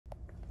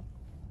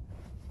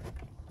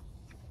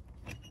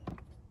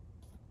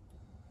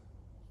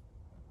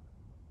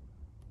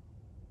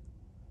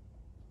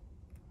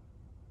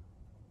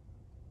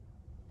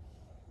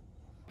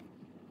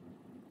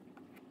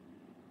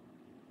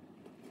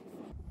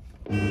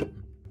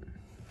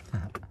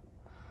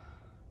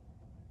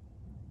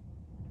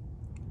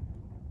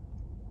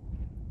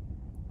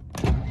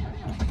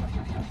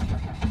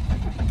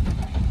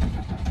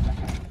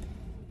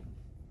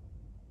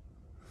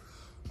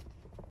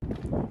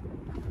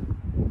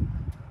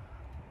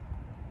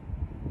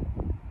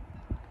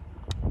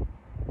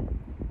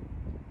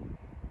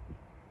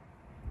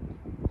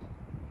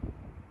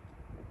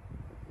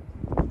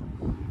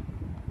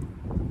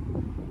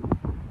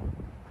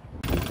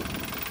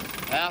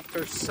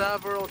After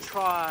several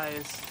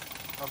tries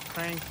of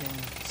cranking,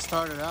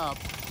 started up.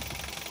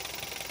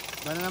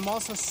 But then I'm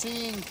also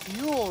seeing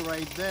fuel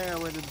right there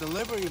where the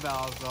delivery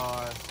valves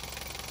are.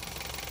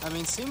 I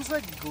mean, seems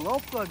like glow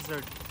plugs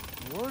are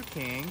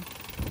working.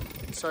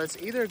 So it's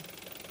either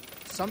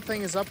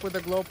something is up with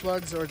the glow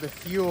plugs or the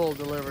fuel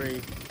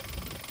delivery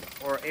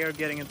or air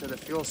getting into the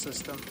fuel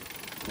system.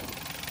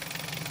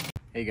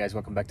 Hey guys,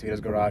 welcome back to VITO'S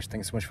Garage.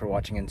 Thanks so much for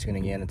watching and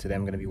tuning in. And today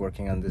I'm going to be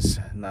working on this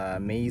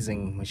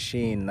amazing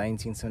machine,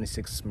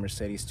 1976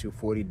 Mercedes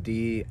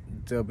 240D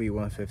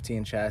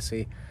W115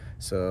 chassis.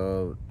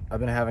 So I've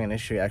been having an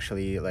issue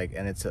actually,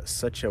 and it's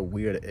such a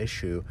weird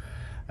issue.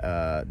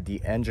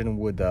 The engine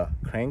would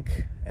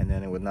crank and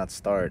then it would not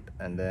start,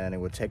 and then it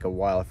would take a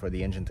while for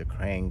the engine to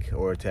crank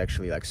or to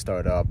actually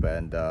start up,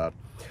 and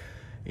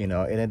you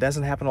know, and it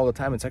doesn't happen all the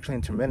time. It's actually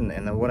intermittent.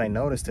 And then what I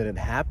noticed that it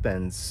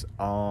happens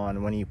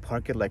on when you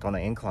park it on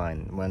an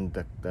incline, when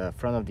the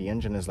front of the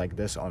engine is like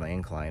this on an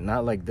incline,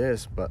 not like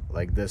this, but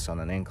like this on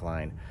an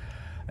incline.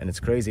 And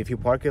it's crazy. If you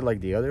park it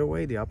the other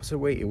way, the opposite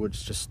way, it would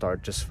just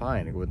start just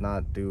fine. It would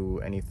not do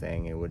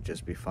anything. It would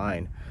just be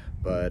fine.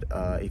 But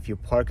if you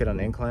park it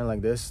on an incline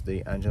like this,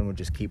 the engine would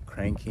just keep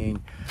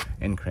cranking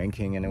and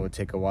cranking, and it would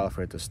take a while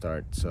for it to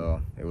start.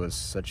 So it was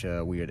such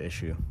a weird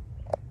issue.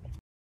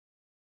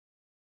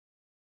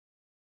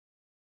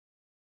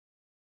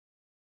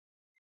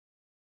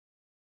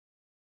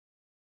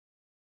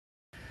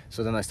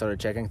 So then I started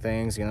checking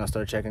things, you know,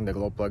 started checking the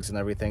glow plugs and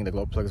everything. The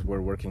glow plugs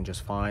were working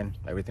just fine.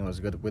 Everything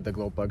was good with the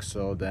glow plugs.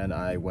 So then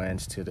I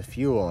went to the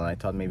fuel, and I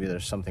thought maybe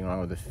there's something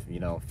wrong with the, you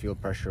know, fuel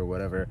pressure or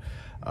whatever.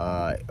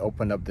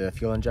 Opened up the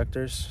fuel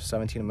injectors,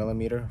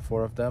 17mm,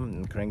 4 of them,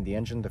 and cranked the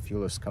engine. The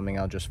fuel is coming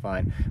out just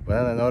fine.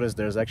 But then I noticed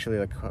there's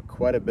actually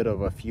quite a bit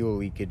of a fuel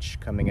leakage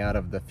coming out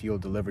of the fuel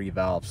delivery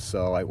valves.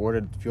 So I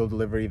ordered fuel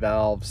delivery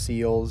valve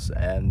seals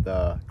and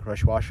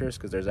crush washers,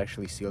 because there's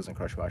actually seals and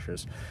crush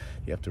washers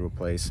you have to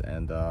replace,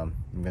 and I'm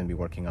going to be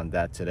working on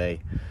that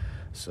today.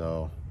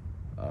 So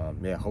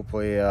yeah,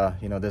 hopefully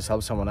you know, this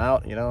helps someone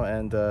out, you know,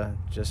 and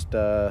just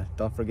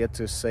don't forget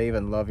to save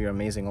and love your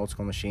amazing old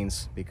school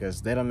machines,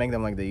 because they don't make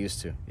them like they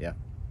used to. Yeah.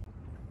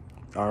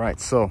 All right,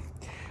 so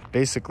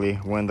basically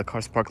when the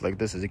car's parked like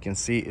this, as you can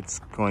see, it's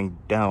going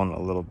down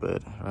a little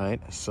bit, right?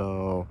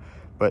 So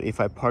but if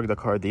I park the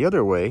car the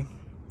other way,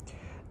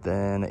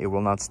 then it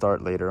will not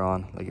start later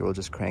on. It will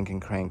just crank and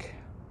crank.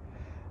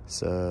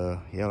 So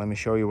yeah, let me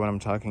show you what I'm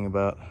talking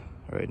about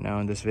right now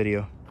in this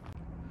video.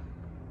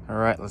 All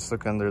right, let's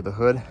look under the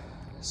hood.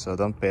 So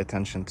don't pay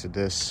attention to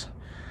this.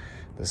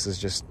 This is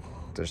just,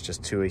 there's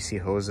just 2 AC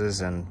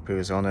hoses, and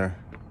previous owner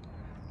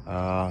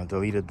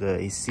deleted the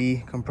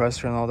AC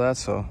compressor and all that,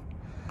 so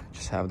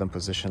just have them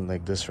positioned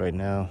like this right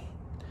now,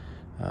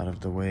 out of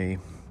the way.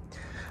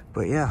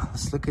 But yeah,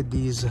 let's look at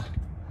these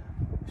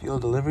fuel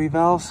delivery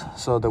valves.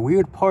 So the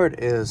weird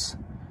part is,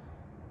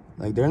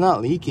 they're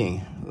not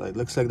leaking. It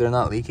looks like they're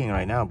not leaking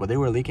right now, but they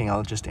were leaking.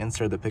 I'll just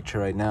insert the picture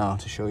right now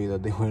to show you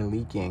that they were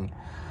leaking.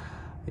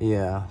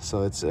 Yeah,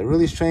 so it's a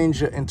really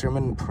strange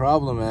intermittent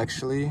problem,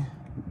 actually.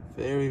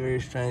 Very,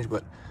 very strange.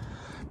 But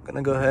I'm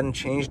gonna go ahead and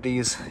change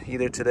these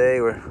either today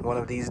or one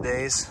of these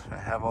days. I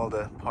have all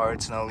the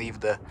parts, and I'll leave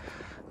the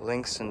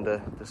links in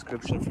the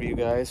description for you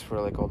guys for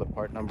all the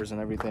part numbers and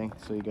everything,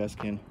 so you guys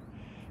can,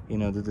 you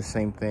know, do the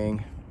same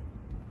thing.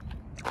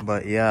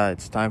 But yeah,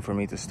 it's time for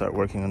me to start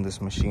working on this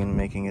machine,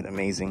 making it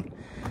amazing.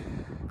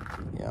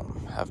 Yeah,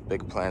 have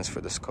big plans for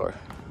this car.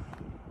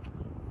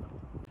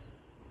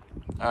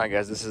 All right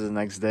guys, this is the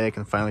next day. I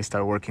can finally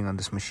start working on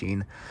this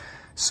machine.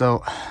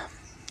 So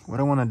what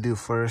I want to do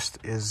first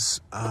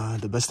is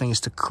the best thing is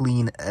to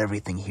clean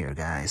everything here,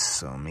 guys.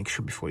 So make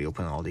sure before you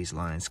open all these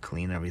lines,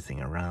 clean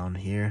everything around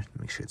here,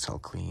 make sure it's all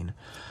clean.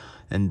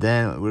 And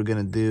then what we're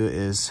gonna do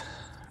is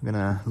we're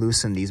gonna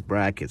loosen these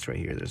brackets right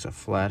here. There's a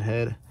flat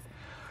head,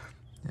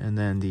 and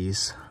then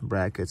these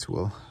brackets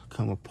will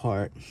come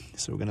apart,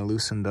 so we're gonna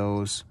loosen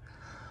those.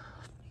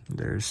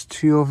 There's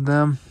 2 of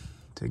them.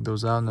 Take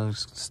those out, and then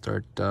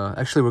start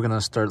actually we're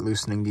gonna start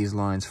loosening these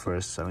lines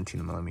first.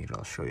 17mm,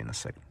 I'll show you in a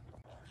second.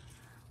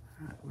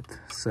 With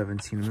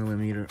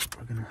 17mm,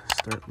 we're gonna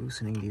start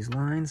loosening these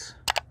lines.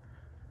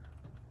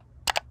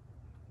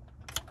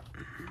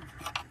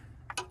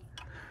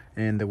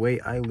 And the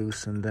way I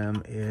loosen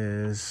them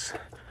is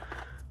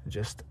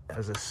just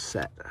as a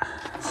set.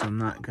 So I'm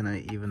not gonna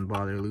even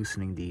bother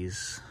loosening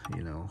these,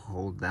 you know,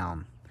 hold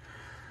down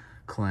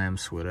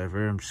clamps,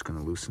 whatever. I'm just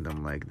gonna loosen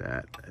them like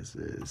that, as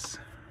is.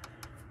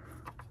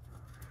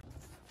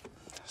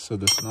 So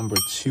this number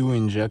 2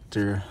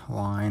 injector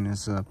line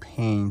is a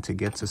pain to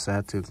get to, so I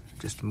had to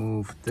just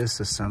move this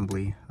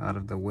assembly out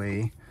of the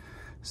way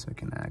so I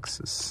can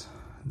access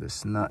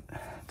this nut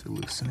to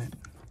loosen it.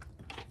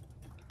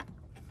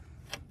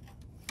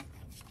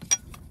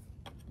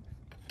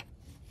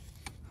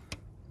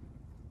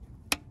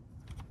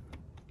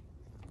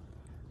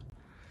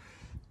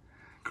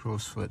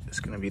 Crow's foot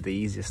is going to be the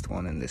easiest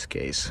one in this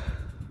case.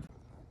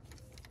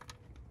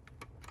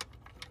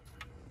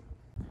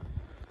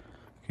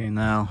 Okay,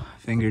 now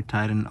finger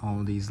tighten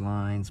all these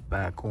lines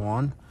back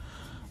on.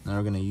 Now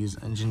we're going to use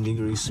engine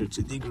degreaser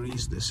to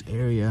degrease this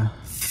area.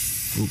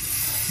 Oop,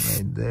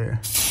 right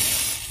there.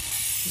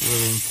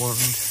 Really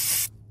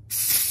important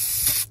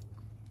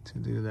to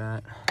do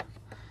that.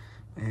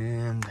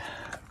 And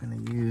I'm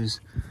going to use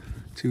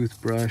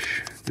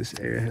toothbrush. This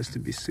area has to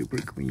be super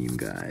clean,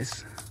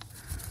 guys.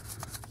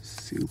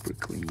 Super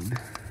clean.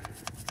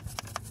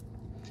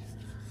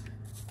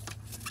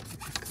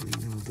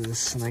 Clean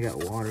this, and I got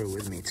water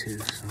with me too.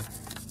 So.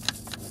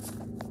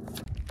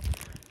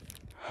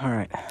 All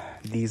right,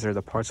 these are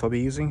the parts I'll be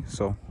using.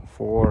 So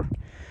 4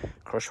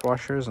 crush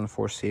washers and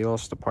 4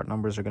 seals. The part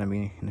numbers are going to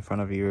be in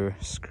front of your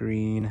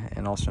screen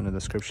and also in the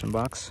description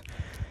box.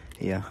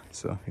 Yeah,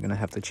 so you're going to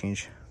have to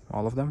change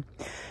all of them.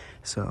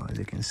 So as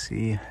you can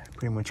see,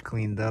 pretty much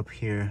cleaned up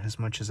here as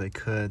much as I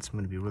could. So I'm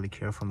going to be really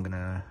careful. I'm going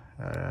to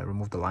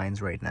remove the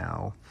lines right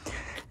now,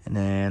 and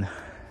then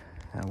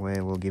that way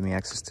it will give me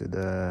access to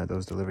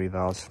those delivery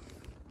valves.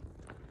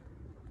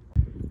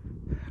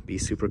 Be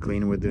super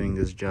clean with doing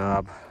this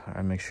job.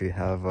 Make sure you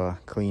have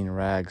clean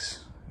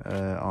rags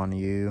on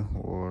you,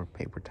 or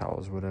paper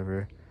towels,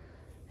 whatever.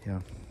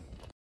 Yeah.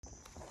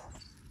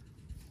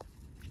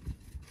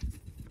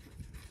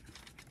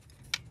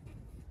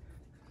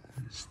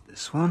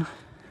 This one.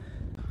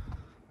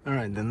 All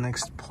right, the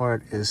next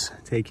part is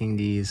taking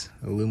these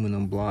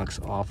aluminum blocks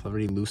off. I've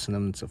already loosened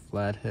them. It's a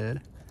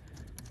flathead.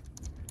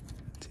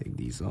 Take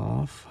these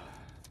off.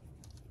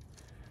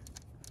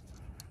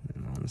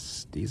 And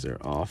once these are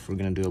off, we're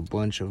gonna do a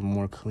bunch of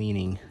more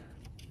cleaning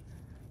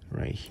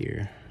right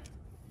here.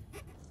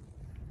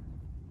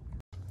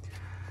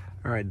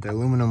 All right, the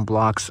aluminum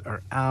blocks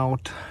are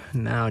out.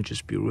 Now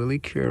just be really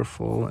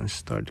careful and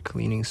start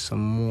cleaning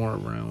some more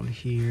around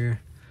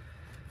here.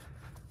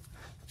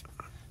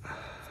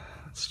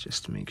 Let's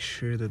just make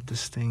sure that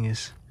this thing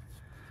is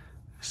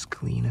as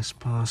clean as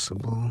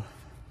possible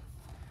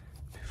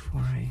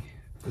before I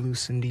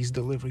loosen these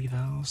delivery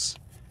valves.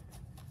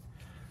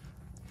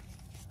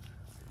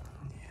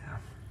 Yeah.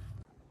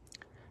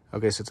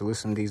 Okay, so to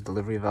loosen these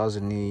delivery valves,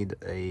 you need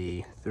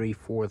a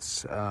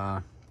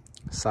 3/4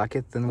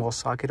 socket, thin wall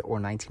socket, or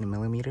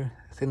 19mm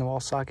thin wall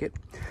socket.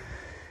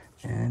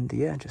 And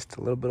yeah, just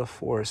a little bit of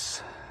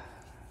force.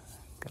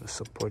 Gotta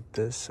support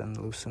this and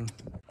loosen.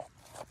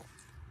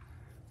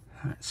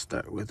 Let's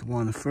start with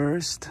one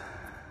first,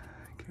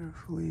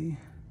 carefully.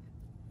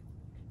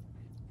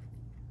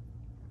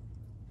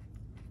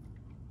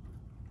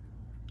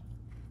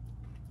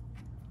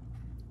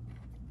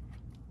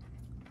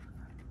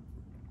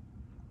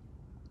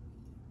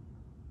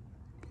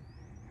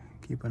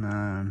 Keep an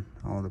eye on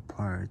all the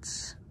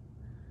parts.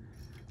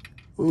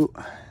 Ooh,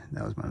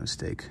 that was my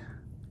mistake.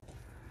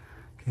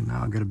 Okay,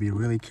 now I'm gonna be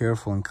really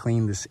careful and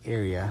clean this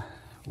area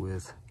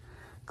with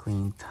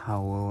clean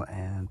towel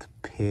and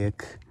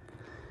pick.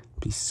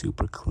 Be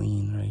super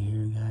clean right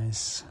here,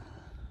 guys.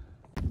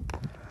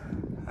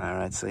 All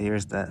right, so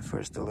here's that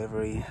first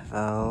delivery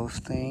valve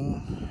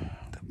thing.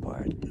 The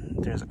part,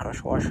 there's a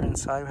crush washer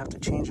inside we have to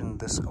change, and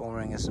this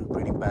O-ring is in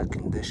pretty bad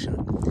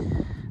condition.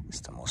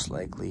 That's most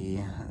likely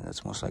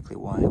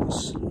why it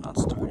was not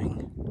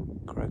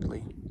starting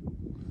correctly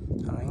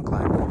on an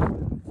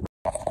incline.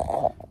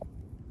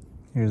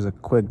 Here's a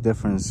quick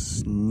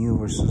difference, new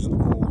versus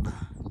old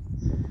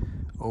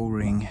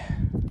O-ring.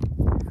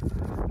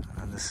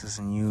 This is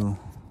a new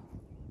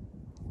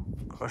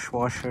crush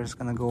washer is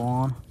gonna go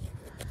on.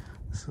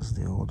 This is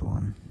the old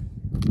one.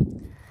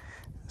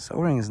 This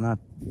O-ring is not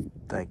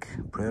like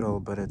brittle,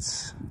 but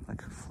it's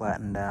like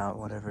flattened out,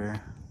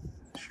 whatever.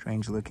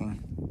 Strange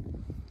looking.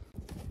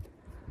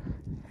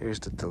 Here's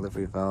the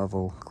delivery valve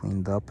all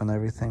cleaned up and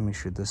everything. Make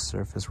sure this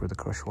surface where the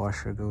crush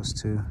washer goes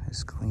to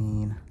is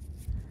clean.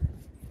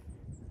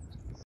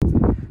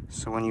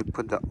 So when you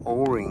put the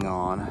O-ring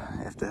on,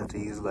 you have to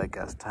use like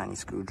a tiny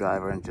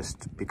screwdriver, and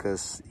just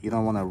because you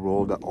don't want to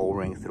roll the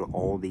O-ring through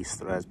all these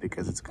threads,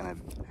 because it's gonna,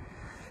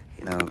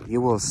 you know, you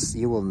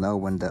will know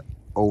when the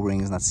O-ring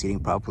is not seating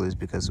properly, is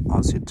because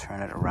once you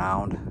turn it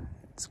around,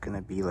 it's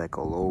gonna be like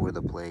all over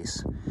the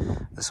place.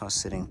 This one's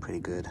sitting pretty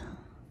good.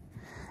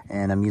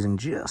 And I'm using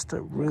just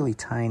a really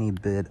tiny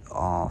bit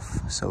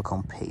of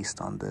silicone paste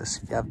on this.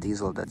 If you have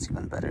diesel, that's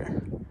even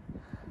better.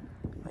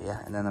 But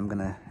yeah, and then I'm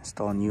gonna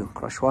install a new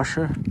crush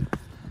washer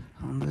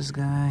on this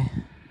guy.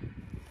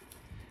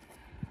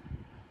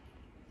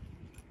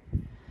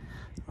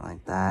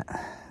 Like that.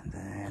 And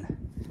then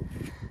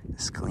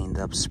this cleaned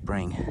up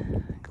spring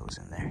goes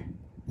in there.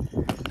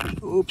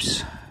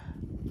 Oops.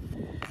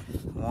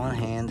 One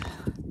hand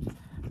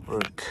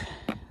work.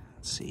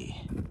 Let's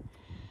see.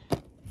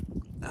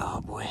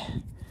 boy.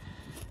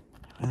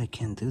 I really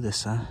can't do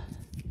this, huh?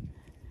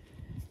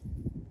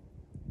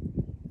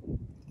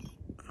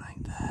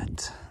 Like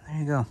that. There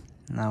you go.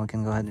 Now we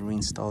can go ahead and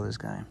reinstall this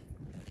guy.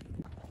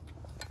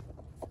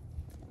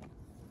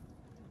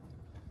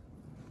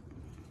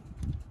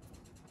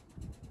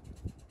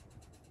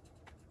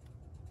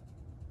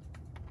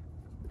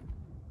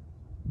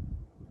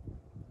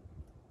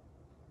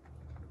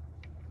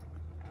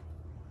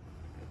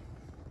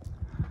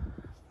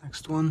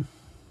 Next one.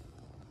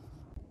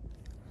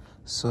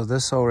 So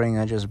this O-ring,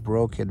 I just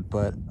broke it,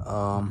 but you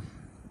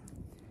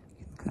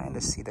can kind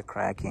of see the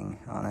cracking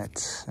on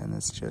it, and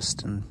it's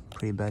just in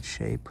pretty bad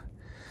shape.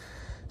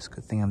 It's a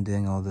good thing I'm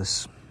doing all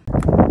this.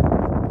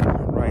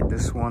 Right,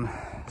 this one,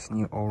 this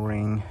new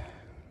O-ring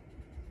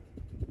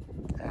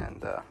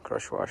and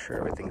crush washer,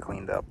 everything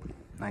cleaned up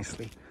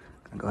nicely.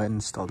 I'm gonna go ahead and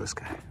install this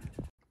guy.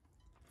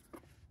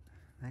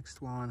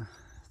 Next one,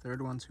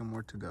 third one, 2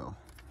 more to go.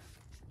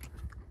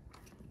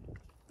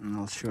 And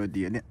I'll show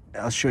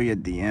you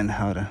at the end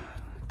how to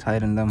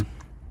tighten them.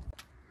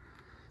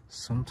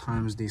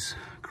 Sometimes these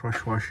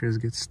crush washers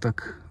get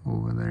stuck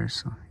over there,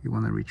 so you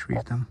want to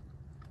retrieve them.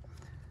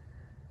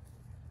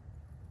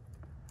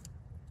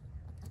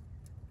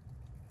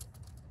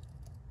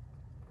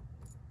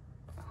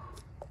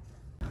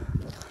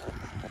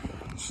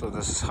 So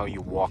this is how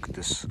you walk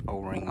this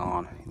O-ring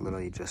on. You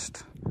literally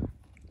just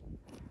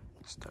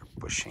start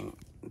pushing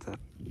the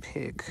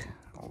pick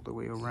all the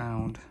way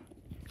around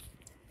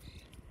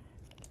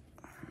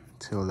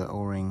till the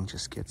O-ring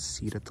just gets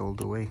seated all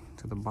the way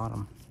to the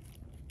bottom.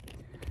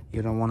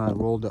 You don't want to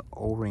roll the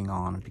O-ring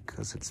on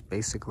because it's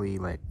basically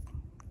like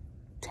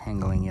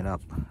tangling it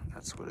up.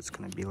 That's what it's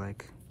going to be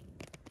like.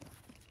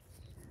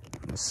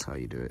 This is how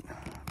you do it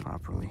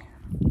properly.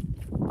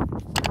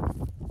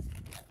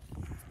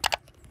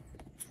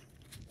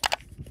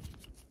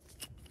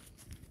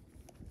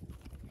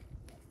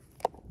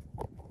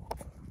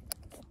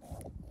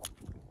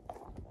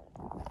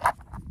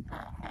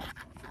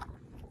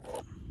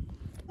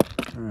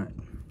 Alright,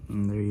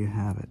 and there you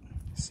have it.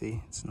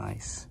 See, it's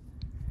nice.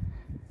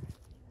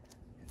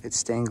 If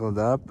it's tangled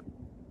up,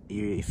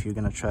 if you're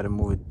gonna try to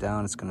move it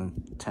down, it's gonna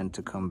tend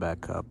to come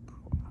back up.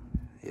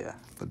 Yeah,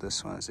 but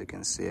this one, as you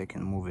can see, I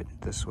can move it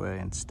this way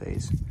and it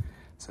stays,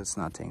 so it's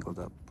not tangled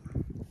up.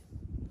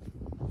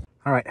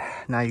 Alright,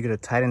 now you're gonna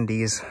tighten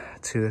these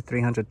to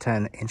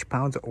 310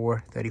 inch-pounds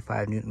or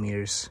 35 Newton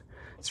meters.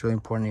 It's really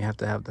important you have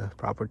to have the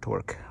proper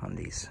torque on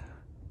these.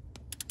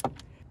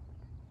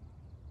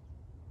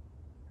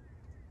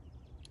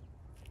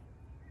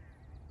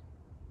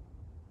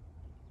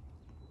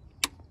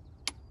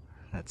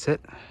 That's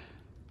it.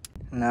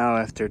 Now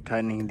after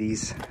tightening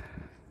these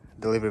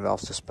delivery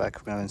valves to spec,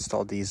 we're going to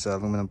install these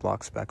aluminum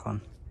blocks back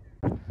on.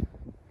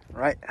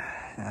 Right,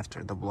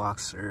 after the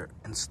blocks are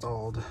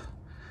installed,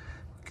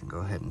 we can go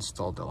ahead and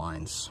install the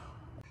lines.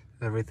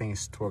 Everything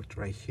is torqued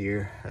right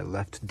here. I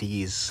left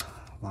these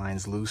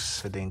lines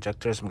loose at the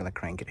injectors. I'm going to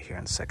crank it here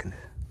in a second.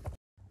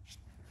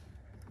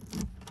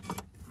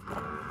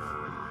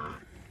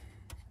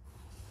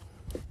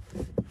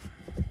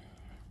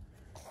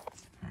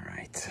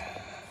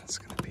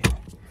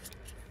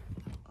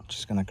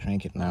 Gonna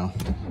crank it now.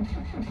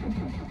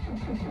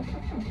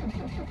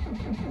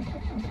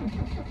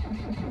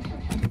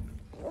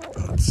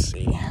 Let's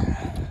see.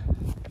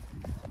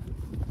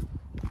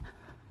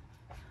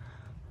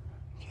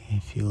 Okay,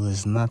 fuel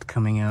is not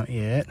coming out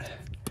yet.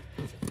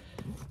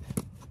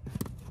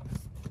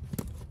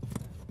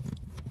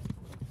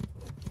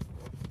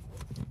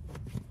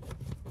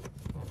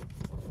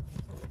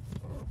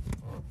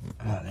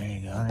 Oh, there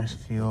you go, there's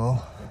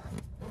fuel.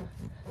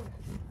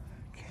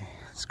 Okay,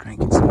 let's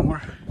crank it some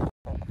more.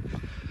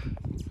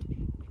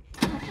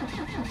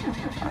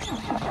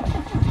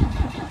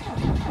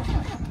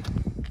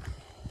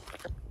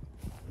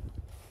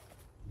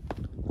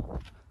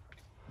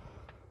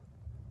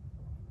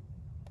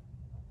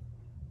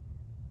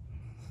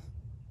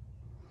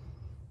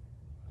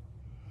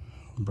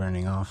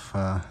 Burning off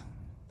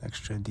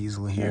extra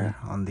diesel here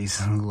on these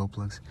glow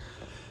plugs.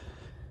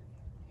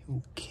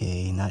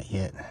 Okay, not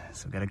yet.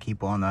 So gotta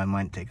keep on. That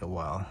might take a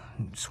while.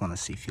 Just want to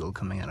see fuel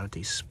coming out of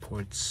these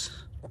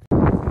ports.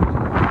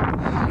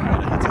 Alright,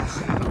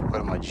 I had to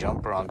put my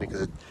jumper on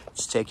because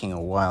it's taking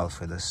a while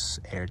for this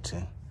air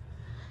to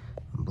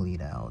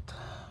bleed out.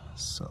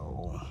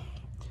 So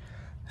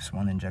there's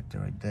one injector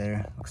right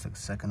there. Looks like the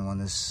second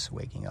one is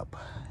waking up.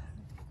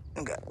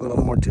 I've got a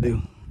little more to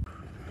do.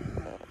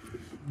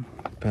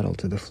 Pedal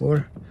to the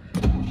floor.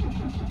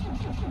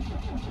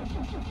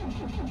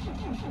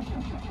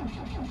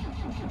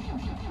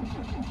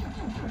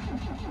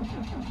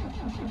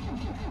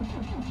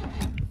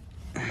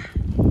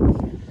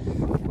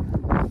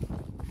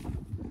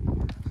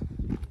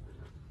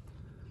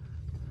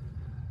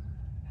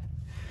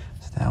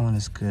 So that one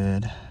is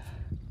good.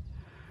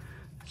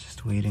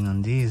 Just waiting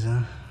on these,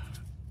 huh?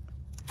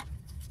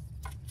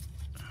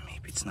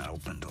 Maybe it's not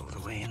opened all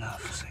the way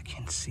enough so I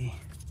can't see.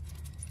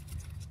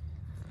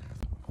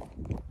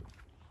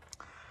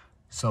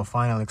 So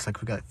finally, looks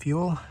like we got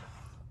fuel.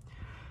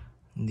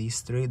 And these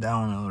three, that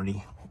one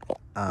already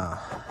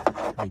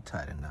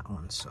retighten that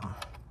one, so I'm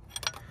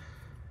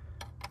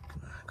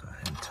gonna go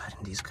ahead and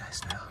tighten these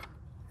guys now.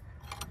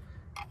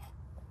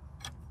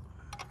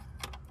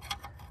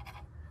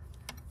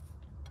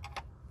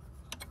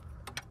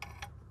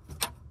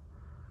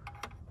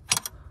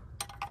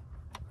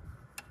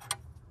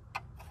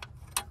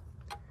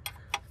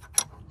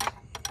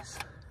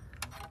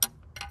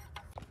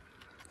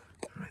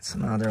 Alright, so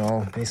now they're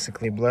all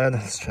basically bled.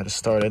 Let's try to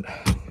start it.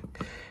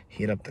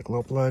 Heat up the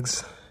glow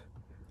plugs.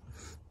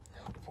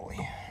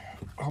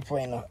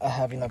 Hopefully I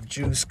have enough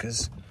juice,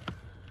 because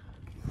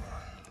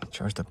I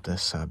charged up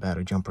this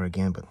battery jumper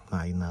again, but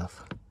not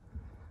enough.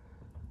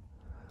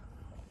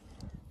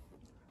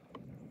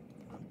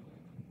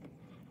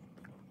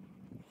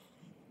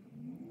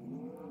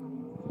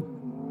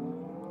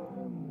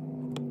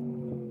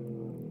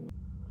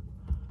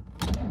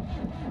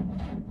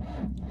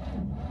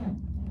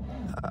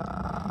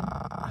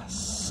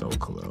 So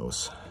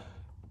close.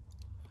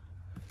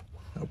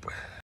 Nope.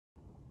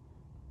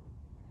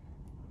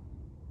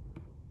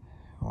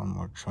 One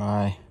more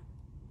try.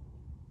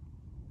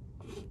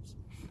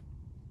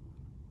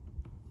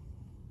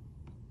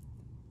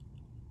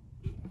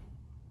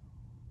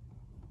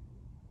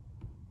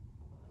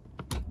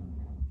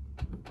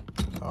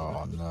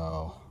 Oh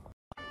no.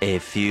 A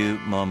few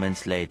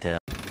moments later.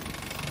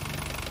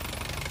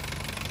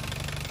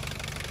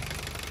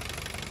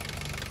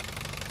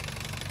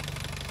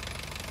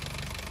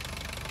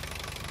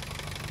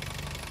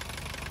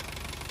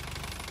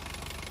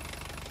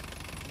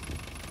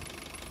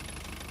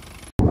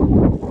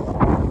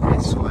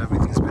 So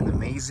everything's been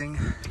amazing.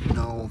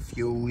 No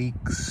fuel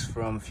leaks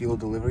from fuel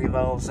delivery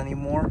valves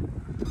anymore.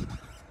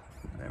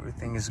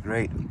 Everything is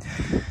great.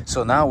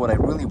 So now what I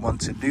really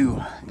want to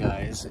do,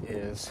 guys,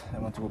 is I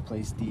want to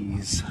replace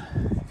these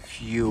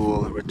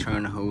fuel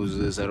return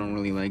hoses. I don't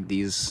really like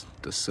these,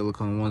 the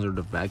silicone ones or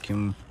the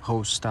vacuum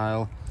hose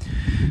style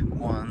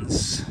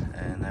ones,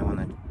 and I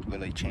want to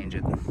really change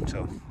it.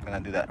 So I'm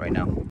gonna do that right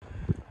now.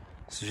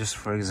 So just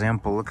for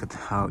example, look at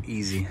how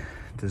easy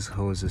this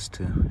hose is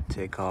to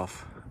take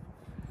off.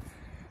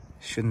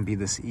 Shouldn't be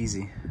this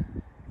easy,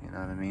 you know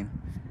what I mean?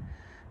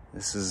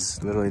 This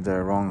is literally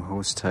the wrong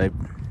hose type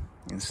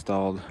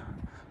installed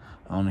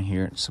on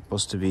here. It's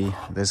supposed to be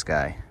this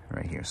guy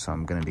right here, so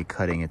I'm gonna be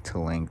cutting it to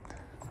length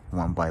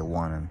one by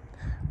one and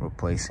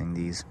replacing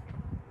these.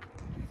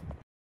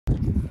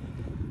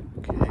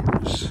 Okay,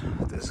 there's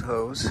this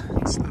hose.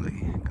 It's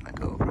literally gonna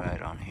go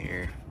right on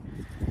here.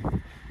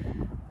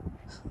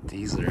 So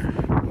these are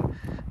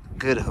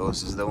good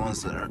hoses, the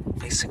ones that are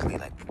basically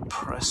like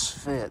press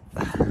fit.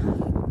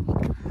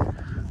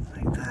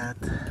 That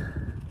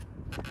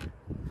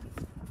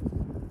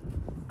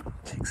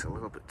takes a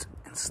little bit to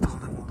install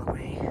them all the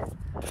way, and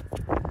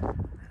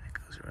it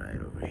goes right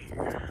over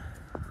here.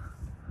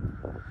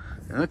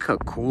 And look how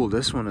cool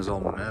this one is,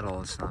 all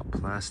metal, it's not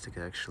plastic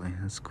actually.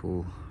 That's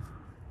cool.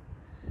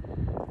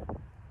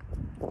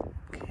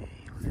 Okay,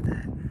 look at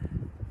that.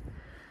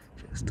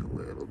 Just a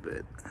little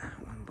bit,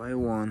 one by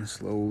one,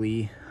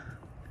 slowly.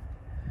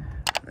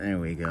 There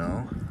we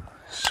go.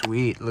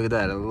 Sweet, look at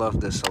that. I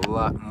love this a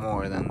lot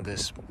more than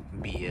this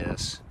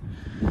BS.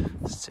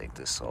 Let's take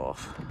this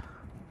off.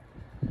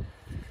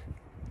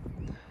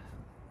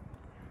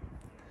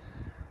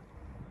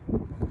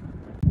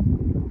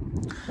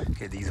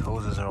 Okay, these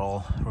hoses are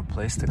all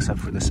replaced except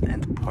for this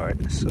end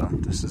part. So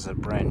this is a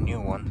brand new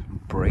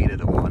one,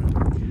 braided one.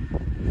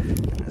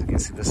 As you can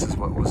see, this is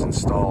what was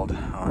installed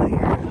on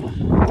here.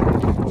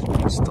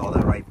 Install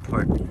the right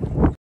part.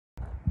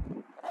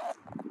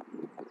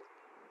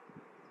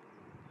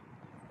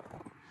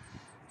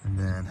 And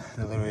then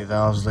the delivery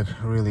valves look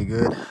really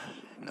good.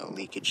 No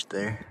leakage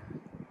there.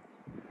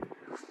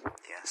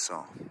 Yeah,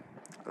 so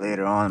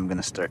later on I'm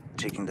gonna start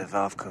taking the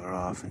valve cover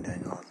off and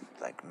doing all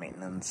like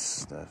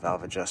maintenance, the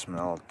valve adjustment,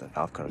 all the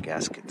valve cover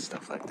gasket,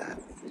 stuff like that.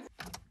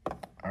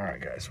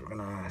 Alright guys, we're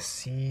gonna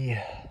see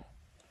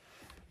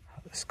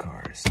how this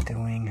car is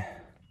doing.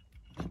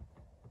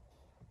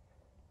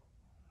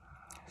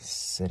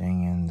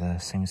 Sitting in the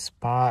same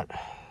spot.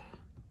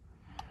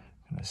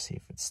 Let's see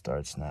if it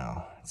starts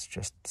now. It's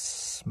just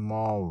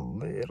small,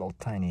 little,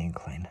 tiny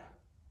incline.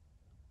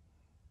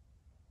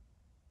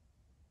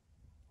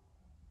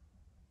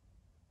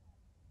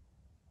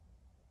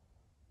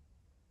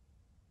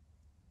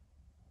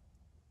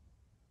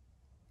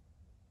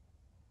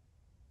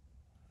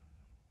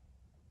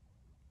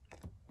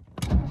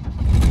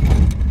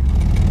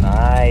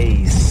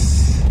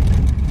 Nice.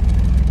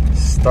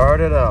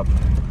 Start it up.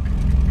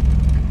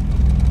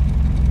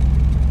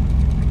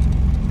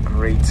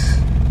 Great.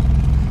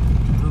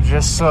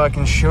 Just so I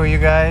can show you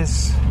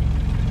guys,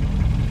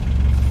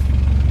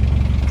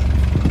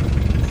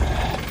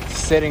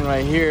 sitting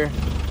right here,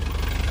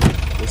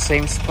 the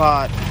same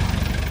spot.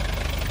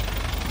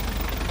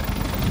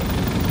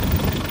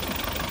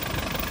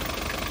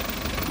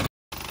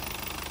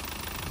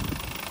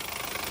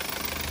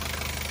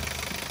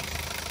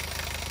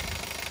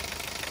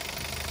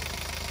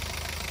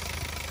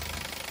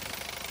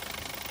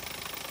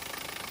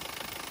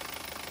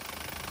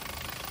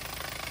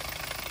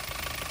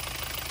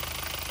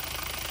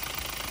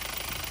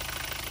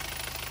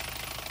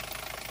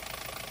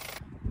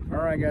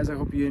 Alright guys, I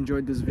hope you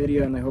enjoyed this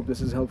video and I hope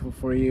this is helpful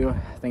for you.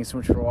 Thanks so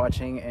much for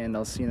watching, and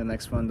I'll see you in the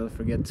next one. Don't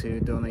forget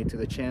to donate to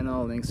the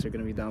channel. Links are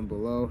going to be down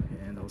below,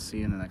 and I'll see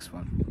you in the next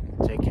one.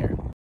 Take care.